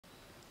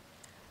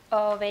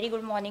Very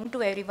good morning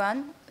to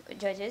everyone,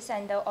 judges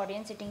and the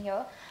audience sitting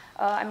here.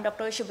 I'm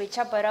Dr.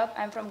 Shubhecha Parab.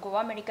 I'm from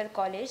Goa Medical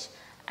College.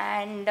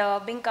 And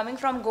being coming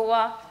from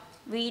Goa,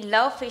 we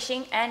love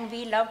fishing and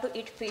we love to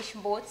eat fish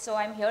both. So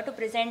I'm here to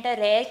present a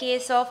rare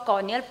case of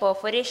corneal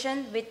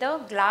perforation with a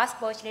glass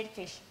perchlet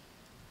fish.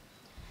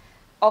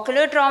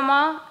 Ocular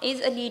trauma is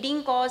a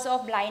leading cause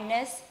of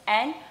blindness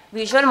and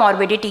visual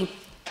morbidity.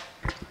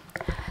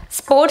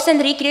 Sports and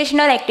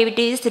recreational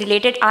activities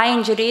related eye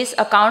injuries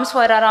accounts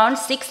for around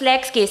 6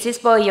 lakh cases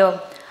per year.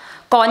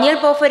 Corneal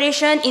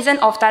perforation is an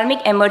ophthalmic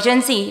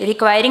emergency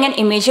requiring an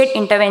immediate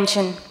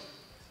intervention.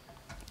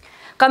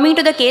 Coming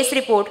to the case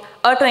report,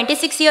 a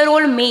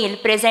 26-year-old male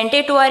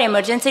presented to our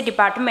emergency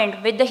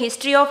department with the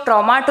history of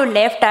trauma to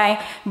left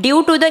eye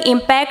due to the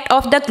impact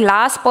of the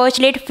glass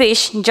perchlet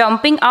fish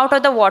jumping out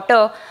of the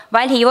water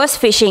while he was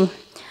fishing.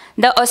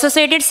 The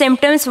associated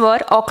symptoms were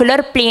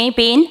ocular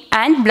pain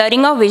and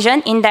blurring of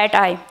vision in that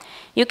eye.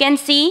 You can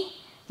see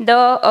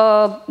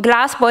the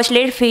glass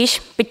perchlet fish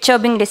picture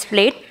being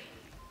displayed.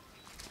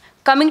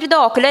 Coming to the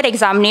ocular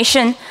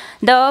examination,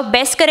 the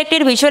best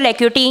corrected visual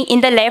acuity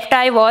in the left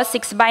eye was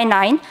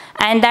 6/9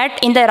 and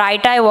that in the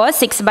right eye was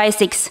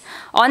 6/6.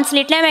 On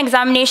slit lamp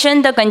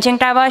examination, the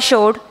conjunctiva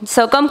showed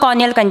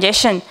circumcorneal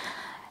congestion.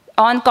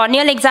 On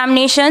corneal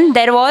examination,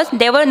 there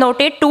were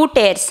noted 2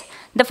 tears.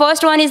 The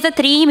first one is the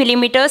 3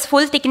 mm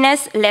full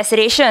thickness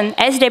laceration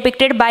as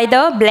depicted by the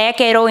black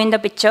arrow in the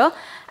picture,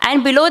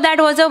 and below that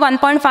was a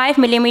 1.5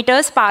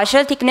 mm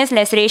partial thickness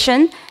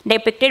laceration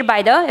depicted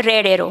by the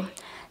red arrow.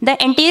 The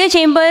anterior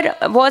chamber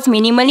was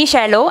minimally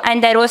shallow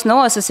and there was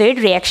no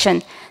associated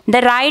reaction.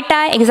 The right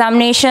eye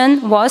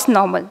examination was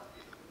normal.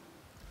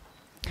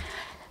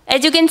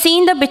 As you can see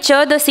in the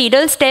picture, the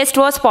Siedel's test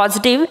was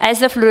positive as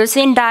the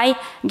fluorescein dye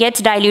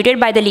gets diluted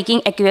by the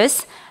leaking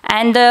aqueous,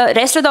 and the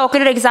rest of the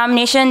ocular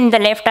examination in the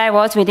left eye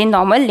was within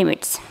normal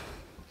limits.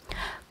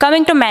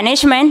 Coming to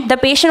management, the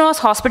patient was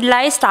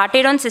hospitalized,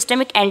 started on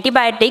systemic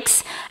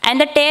antibiotics, and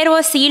the tear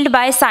was sealed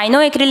by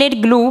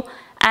cyanoacrylate glue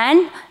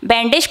and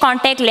bandage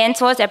contact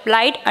lens was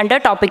applied under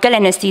topical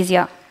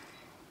anesthesia.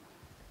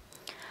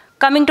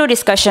 Coming to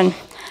discussion.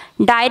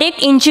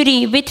 Direct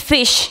injury with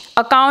fish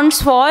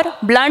accounts for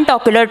blunt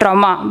ocular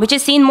trauma, which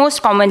is seen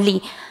most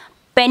commonly.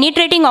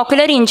 Penetrating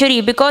ocular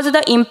injury because of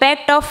the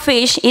impact of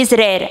fish is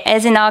rare,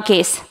 as in our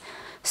case.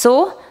 So,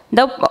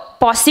 the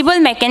possible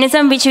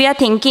mechanism which we are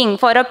thinking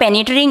for a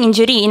penetrating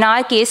injury in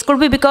our case could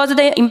be because of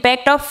the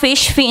impact of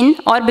fish fin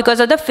or because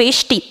of the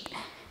fish teeth.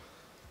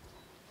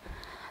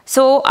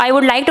 So, I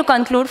would like to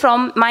conclude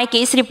from my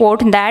case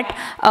report that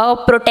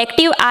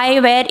protective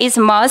eyewear is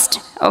must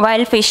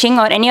while fishing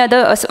or any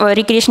other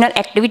recreational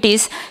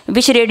activities,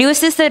 which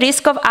reduces the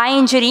risk of eye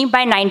injury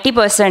by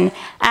 90%,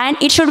 and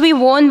it should be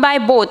worn by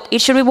both. It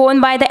should be worn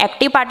by the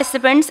active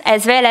participants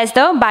as well as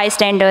the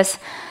bystanders.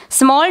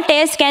 Small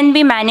tears can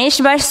be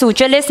managed by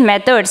sutureless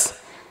methods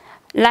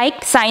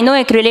like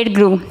cyanoacrylate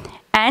glue,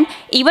 and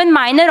even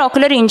minor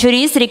ocular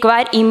injuries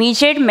require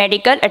immediate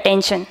medical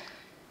attention.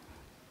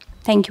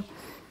 Thank you.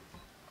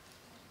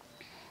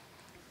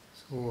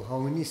 So how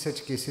many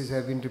such cases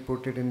have been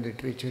reported in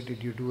literature?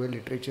 Did you do a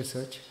literature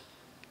search?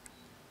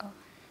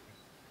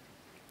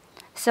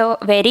 So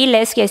very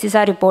less cases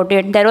are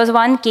reported. There was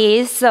one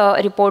case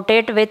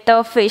reported with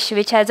a fish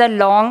which has a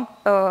long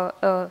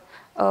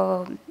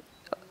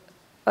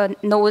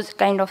nose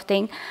kind of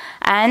thing,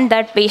 and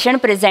that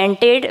patient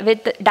presented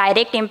with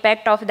direct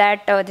impact of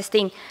that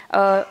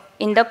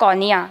in the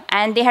cornea,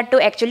 and they had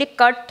to actually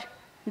cut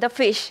the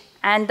fish,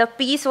 and the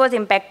piece was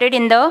impacted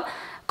in the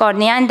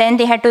cornea, and then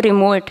they had to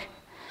remove it.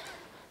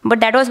 But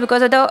that was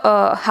because of the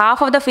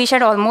half of the fish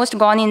had almost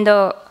gone in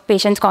the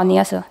patient's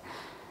cornea, sir.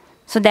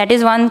 So that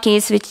is one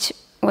case which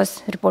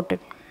was reported.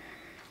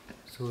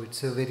 So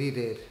it's a very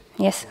rare.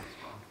 Yes.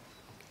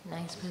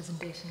 Nice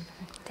presentation.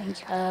 Thank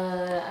you.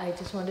 I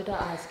just wanted to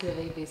ask you a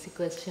very basic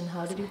question.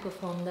 How did you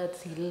perform that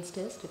Siedel's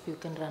test? If you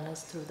can run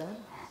us through that.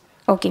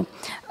 Okay.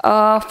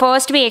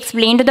 First, we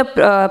explained to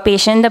the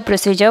patient the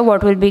procedure,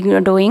 what we'll be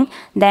doing.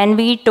 Then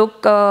we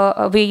took,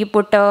 we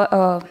put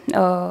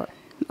a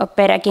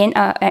Paracane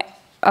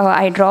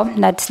eye drop.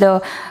 That's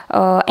the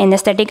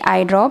anesthetic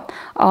eye drop.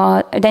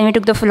 Then we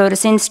took the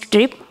fluorescein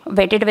strip,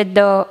 wetted with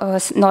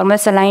the normal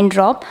saline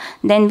drop.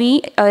 Then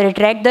we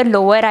retract the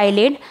lower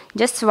eyelid,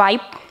 just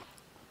swipe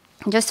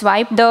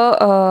the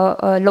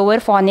lower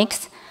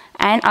fornix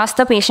and ask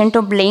the patient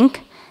to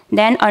blink.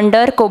 Then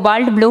under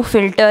cobalt blue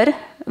filter,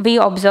 we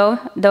observe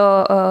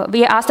the,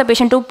 we ask the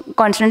patient to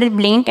constantly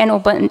blink and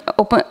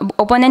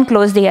open and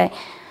close the eye,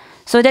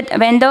 so that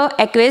when the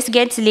aqueous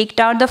gets leaked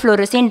out, the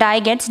fluorescein dye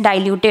gets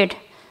diluted.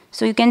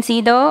 So you can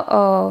see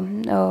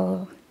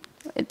the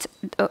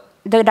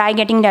dye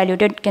getting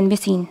diluted can be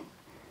seen.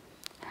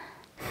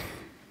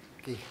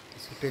 Okay,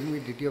 so tell me,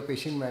 did your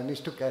patient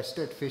manage to catch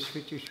that fish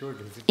which you showed?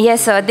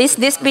 Yes, sir. This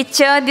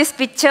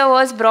picture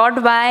was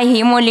brought by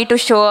him only to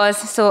show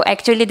us. So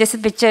actually, this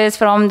picture is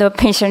from the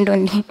patient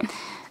only.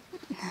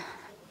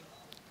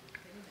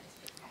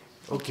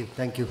 Okay,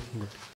 thank you. Good.